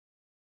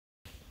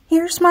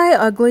Here's my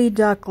ugly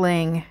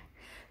duckling.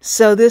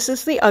 So this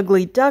is the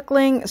Ugly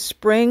Duckling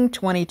Spring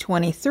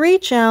 2023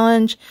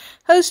 Challenge,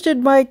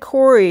 hosted by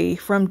Corey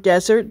from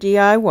Desert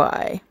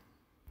DIY.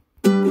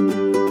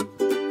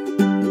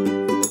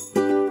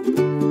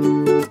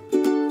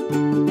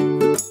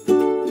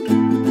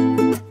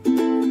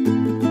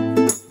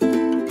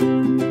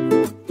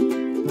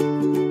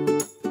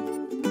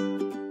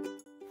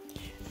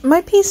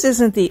 My piece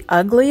isn't the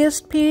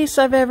ugliest piece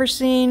I've ever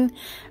seen,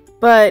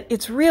 but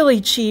it's really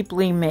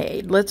cheaply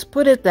made. Let's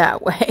put it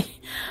that way.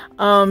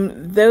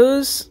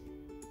 Those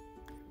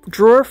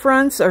drawer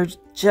fronts are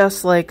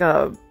just like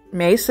a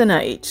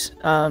masonite.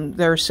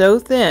 They're so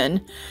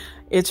thin,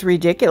 it's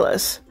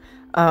ridiculous.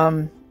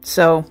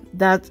 So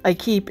that I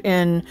keep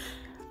in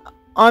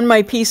on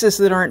my pieces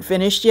that aren't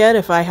finished yet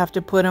if I have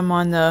to put them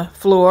on the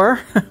floor.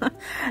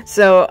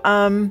 So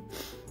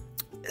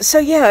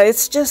yeah,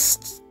 it's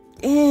just,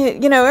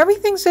 you know,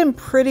 everything's in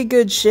pretty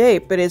good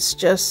shape, but it's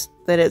just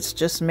that it's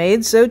just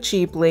made so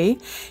cheaply.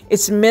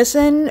 It's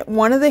missing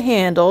one of the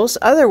handles.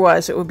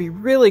 Otherwise, it would be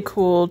really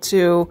cool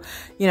to,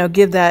 you know,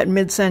 give that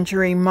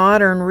mid-century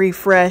modern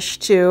refresh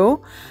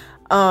to.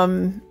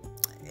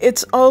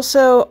 It's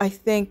also, I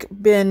think,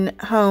 been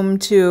home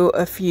to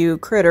a few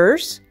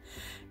critters.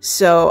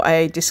 So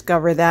I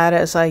discover that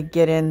as I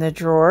get in the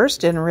drawers.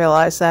 Didn't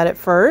realize that at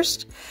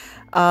first.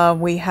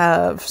 We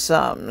have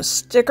some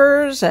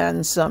stickers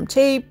and some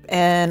tape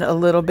and a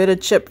little bit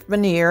of chipped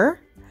veneer.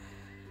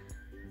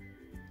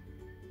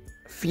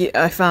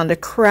 I found a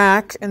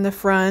crack in the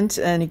front,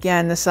 and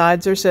again, the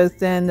sides are so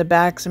thin, the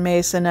back's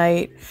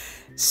masonite.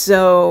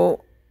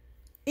 So,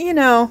 you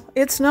know,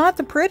 it's not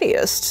the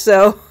prettiest.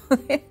 So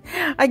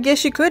I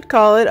guess you could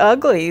call it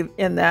ugly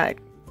in that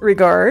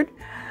regard.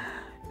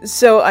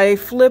 So I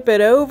flip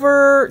it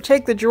over,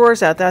 take the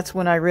drawers out. That's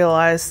when I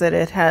realized that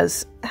it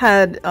has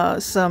had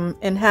some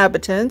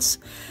inhabitants.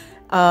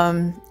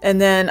 And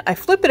then I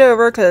flip it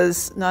over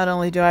because not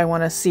only do I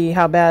want to see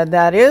how bad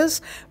that is,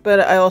 but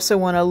I also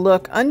want to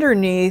look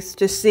underneath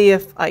to see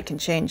if I can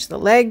change the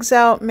legs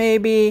out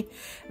maybe.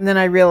 And then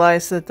I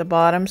realize that the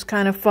bottom's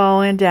kind of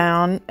falling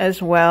down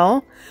as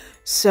well.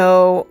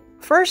 So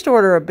first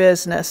order of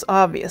business,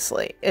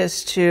 obviously,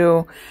 is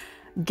to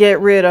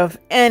get rid of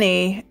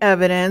any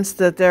evidence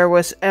that there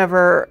was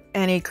ever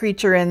any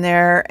creature in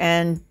there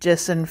and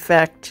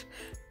disinfect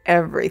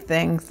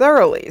everything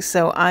thoroughly.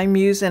 So I'm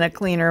using a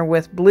cleaner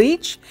with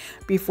bleach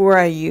before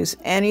I use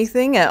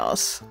anything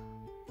else.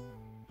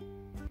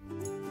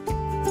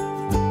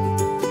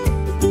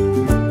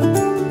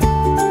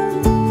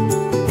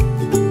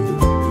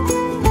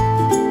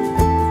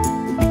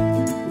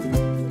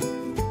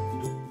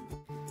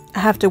 I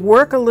have to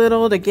work a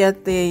little to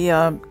get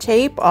the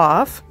tape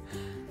off.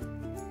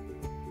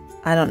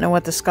 I don't know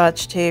what the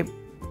Scotch tape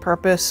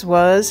purpose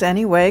was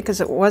anyway,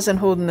 because it wasn't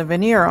holding the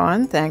veneer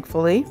on,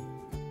 thankfully.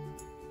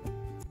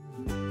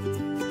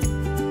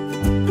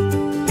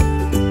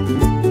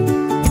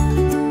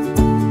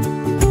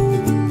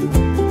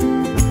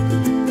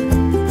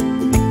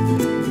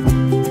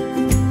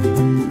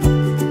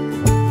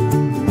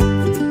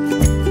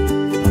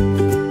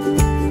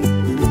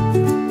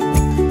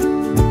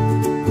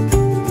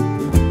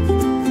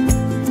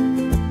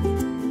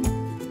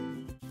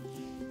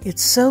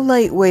 It's so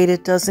lightweight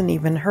it doesn't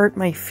even hurt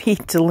my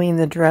feet to lean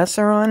the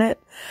dresser on it.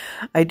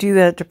 I do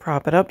that to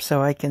prop it up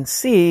so I can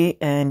see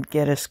and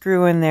get a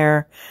screw in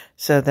there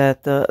so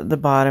that the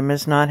bottom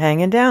is not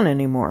hanging down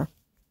anymore.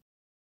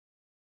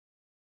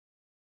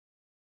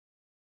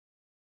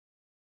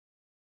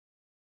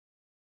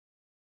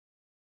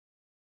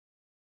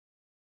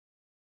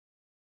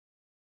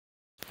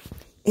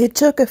 It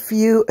took a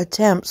few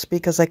attempts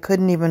because I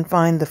couldn't even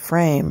find the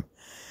frame.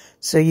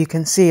 So you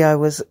can see I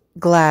was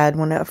glad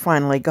when I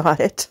finally got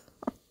it.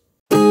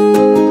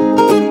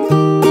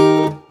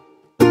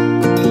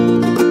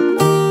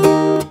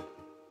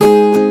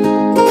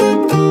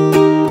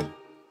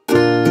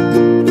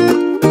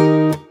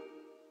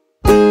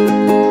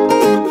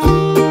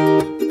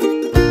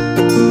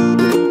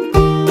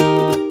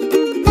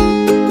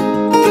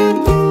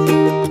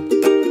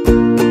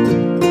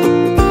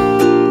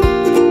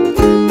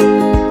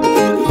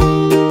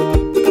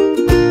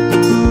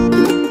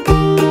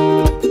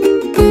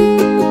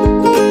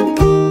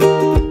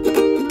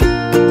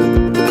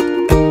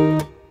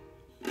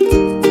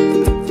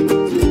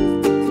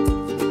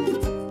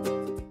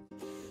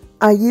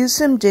 I used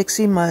some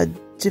Dixie mud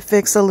to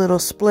fix a little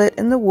split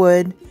in the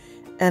wood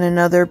and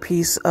another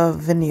piece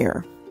of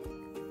veneer.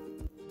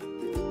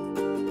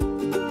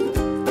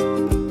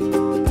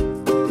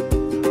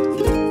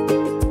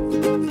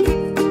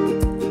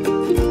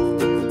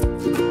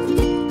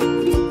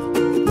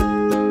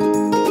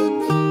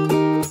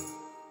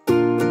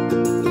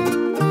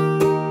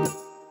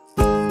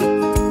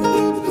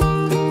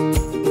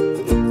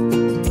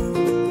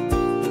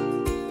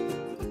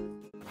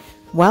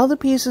 While the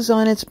piece is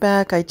on its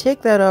back, I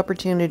take that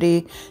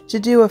opportunity to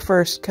do a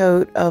first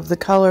coat of the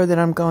color that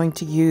I'm going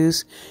to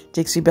use,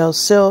 Dixie Belle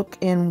Silk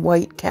in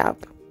white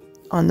cap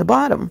on the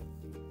bottom.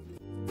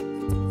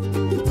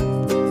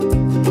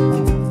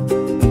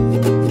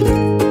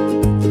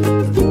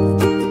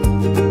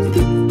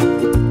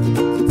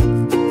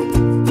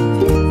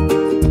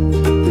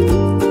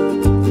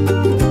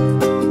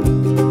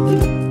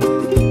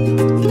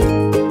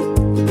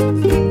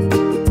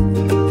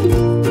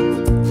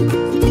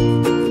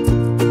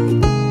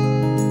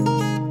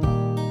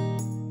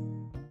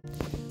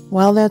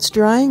 While that's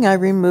drying, I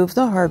remove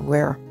the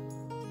hardware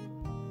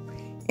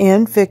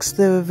and fix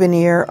the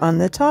veneer on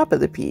the top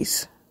of the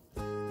piece.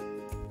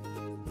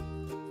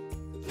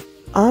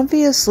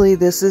 Obviously,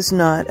 this is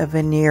not a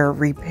veneer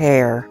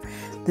repair.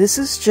 This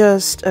is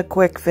just a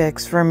quick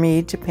fix for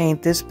me to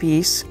paint this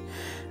piece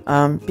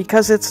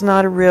because it's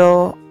not a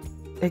real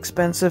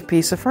expensive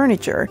piece of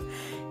furniture.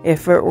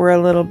 If it were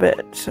a little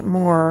bit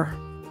more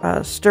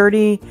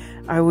sturdy,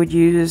 I would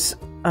use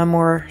a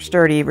more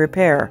sturdy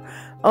repair.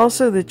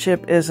 Also, the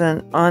chip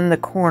isn't on the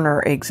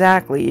corner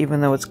exactly, even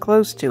though it's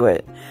close to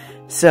it.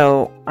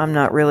 So I'm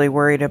not really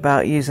worried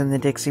about using the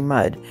Dixie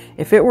Mud.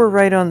 If it were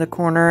right on the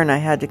corner and I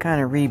had to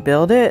kind of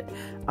rebuild it,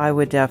 I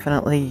would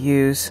definitely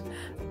use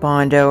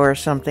Bondo or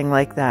something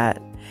like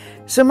that.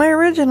 So my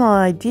original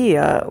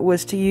idea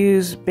was to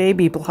use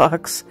baby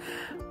blocks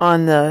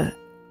on the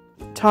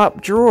top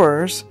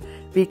drawers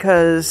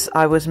because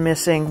I was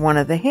missing one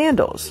of the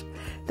handles.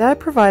 That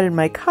provided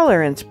my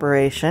color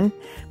inspiration,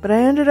 but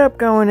I ended up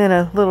going in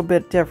a little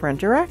bit different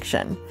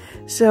direction.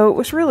 So it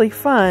was really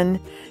fun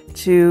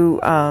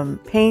to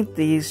paint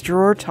these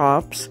drawer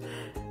tops.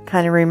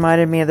 Kind of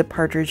reminded me of the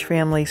Partridge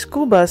Family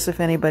school bus, if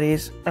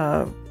anybody's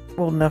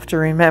old enough to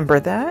remember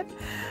that.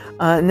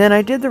 And then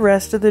I did the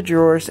rest of the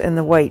drawers in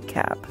the white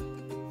cap.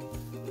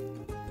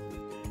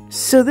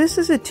 So this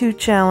is a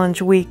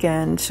 2-challenge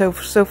weekend. So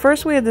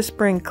first we had the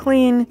Spring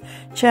Clean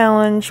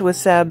Challenge with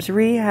Sab's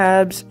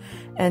Rehabs,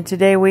 and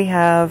today we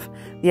have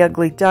the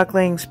Ugly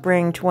Duckling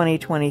Spring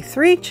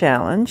 2023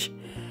 Challenge.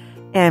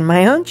 And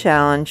my own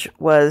challenge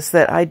was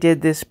that I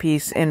did this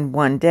piece in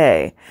one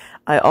day.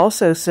 I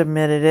also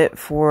submitted it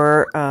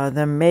for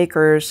the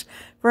Maker's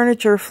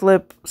Furniture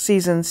Flip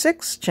Season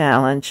 6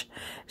 Challenge.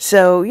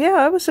 So yeah,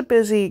 I was a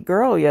busy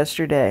girl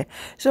yesterday.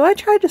 So I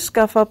tried to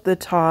scuff up the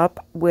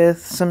top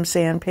with some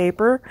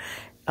sandpaper.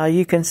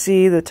 You can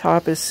see the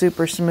top is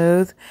super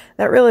smooth.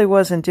 That really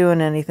wasn't doing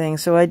anything.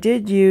 So I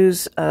did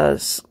use a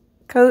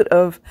coat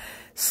of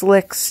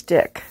Slick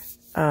Stick.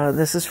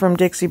 This is from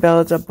Dixie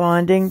Belle. It's a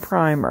bonding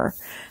primer.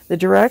 The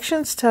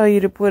directions tell you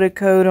to put a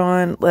coat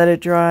on, let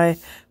it dry,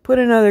 put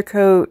another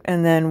coat,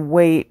 and then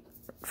wait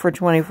for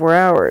 24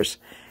 hours.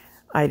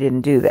 I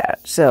didn't do that.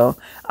 So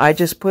I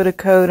just put a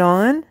coat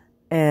on,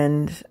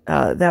 and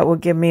that will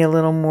give me a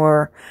little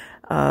more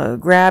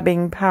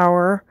grabbing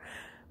power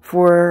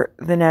for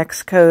the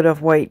next coat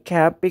of white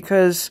cap,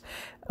 because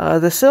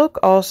the silk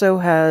also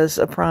has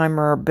a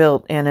primer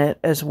built in it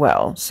as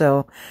well.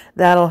 So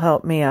that'll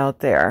help me out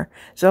there.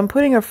 So I'm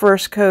putting a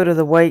first coat of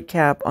the white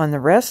cap on the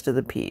rest of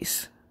the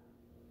piece.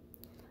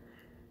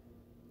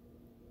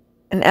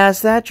 And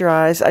as that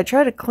dries, I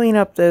try to clean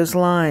up those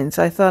lines.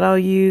 I thought I'll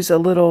use a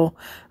little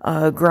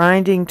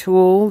grinding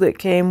tool that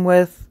came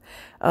with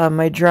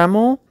my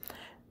Dremel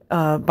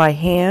by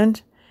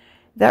hand.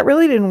 That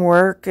really didn't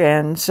work,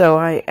 and so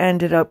I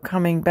ended up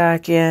coming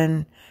back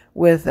in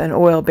with an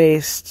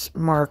oil-based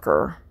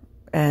marker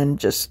and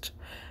just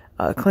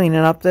cleaning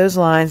up those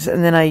lines.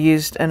 And then I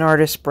used an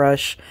artist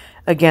brush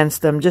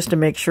against them just to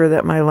make sure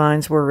that my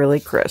lines were really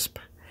crisp.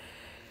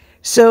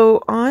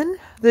 So on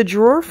the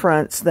drawer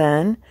fronts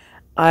then,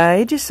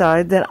 I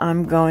decide that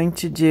I'm going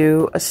to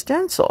do a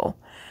stencil.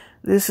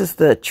 This is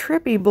the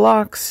Trippy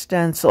Blocks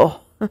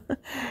stencil.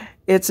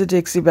 It's a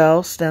Dixie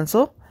Belle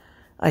stencil.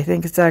 I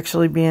think it's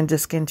actually being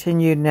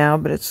discontinued now,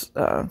 but it's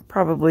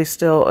probably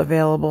still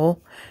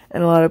available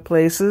in a lot of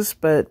places.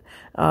 But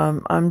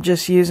I'm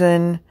just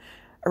using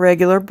a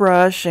regular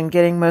brush and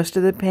getting most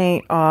of the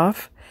paint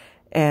off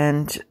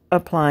and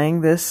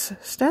applying this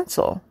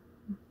stencil.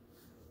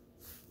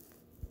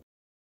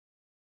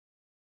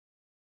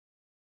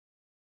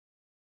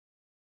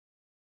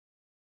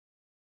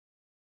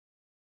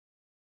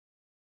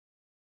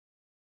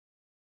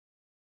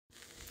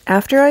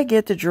 After I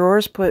get the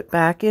drawers put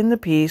back in the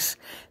piece,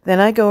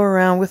 then I go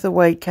around with the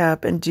white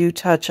cap and do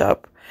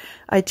touch-up.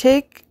 I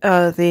take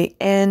the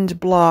end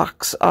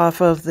blocks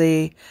off of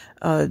the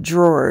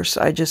drawers.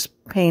 I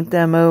just paint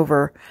them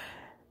over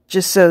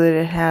just so that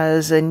it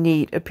has a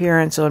neat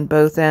appearance on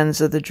both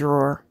ends of the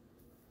drawer.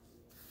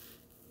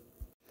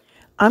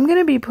 I'm going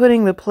to be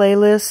putting the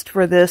playlist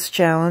for this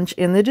challenge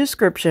in the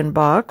description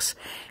box,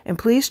 and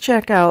please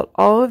check out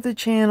all of the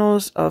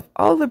channels of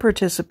all the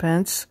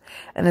participants,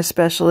 and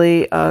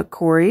especially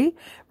Corey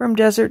from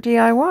Desert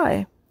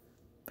DIY.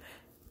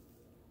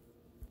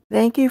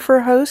 Thank you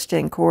for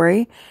hosting,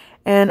 Corey.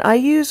 And I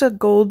use a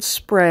gold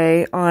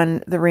spray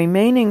on the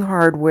remaining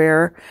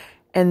hardware,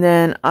 and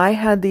then I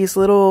had these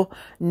little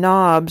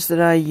knobs that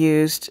I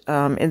used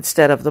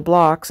instead of the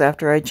blocks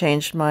after I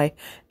changed my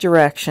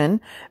direction,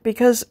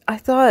 because I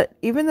thought,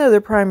 even though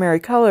they're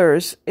primary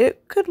colors,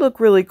 it could look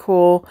really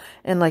cool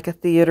in like a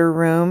theater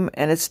room,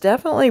 and it's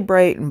definitely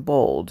bright and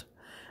bold.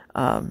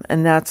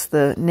 And that's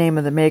the name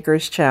of the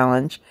Maker's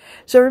Challenge.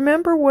 So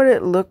remember what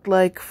it looked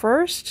like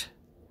first?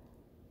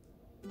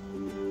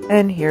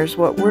 And here's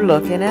what we're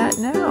looking at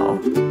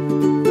now.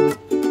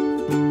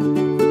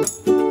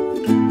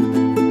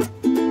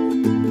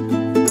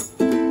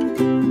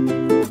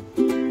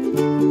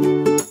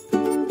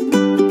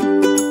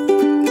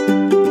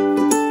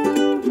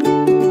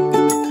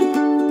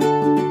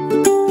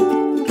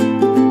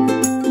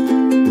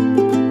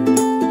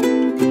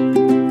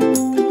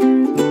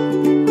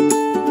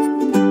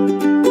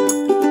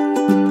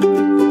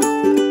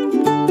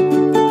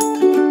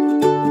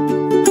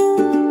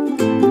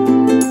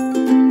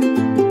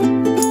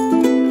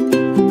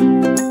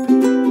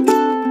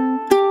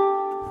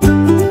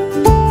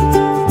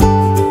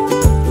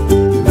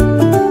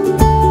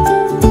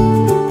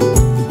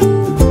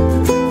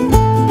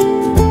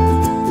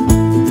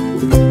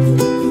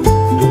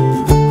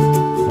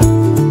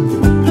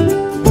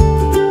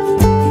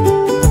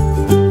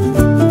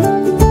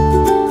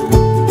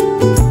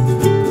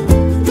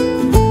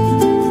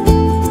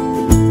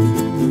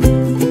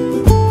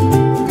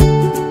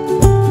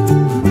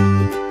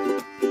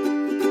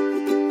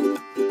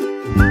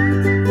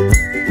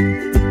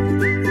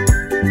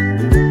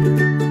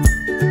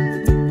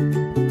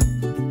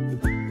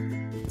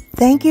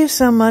 Thank you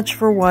so much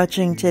for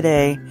watching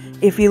today.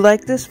 If you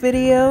like this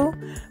video,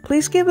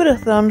 please give it a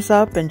thumbs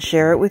up and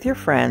share it with your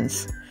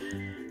friends.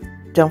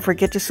 Don't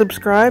forget to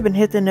subscribe and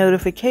hit the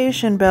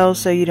notification bell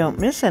so you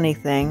don't miss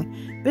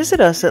anything. Visit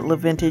us at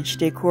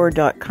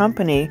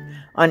lavintagedecor.company.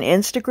 On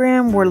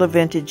Instagram, we're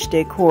LaVintage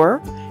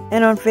Decor,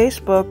 and on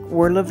Facebook,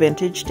 we're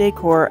LaVintage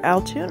Decor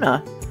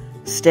Altoona.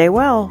 Stay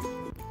well.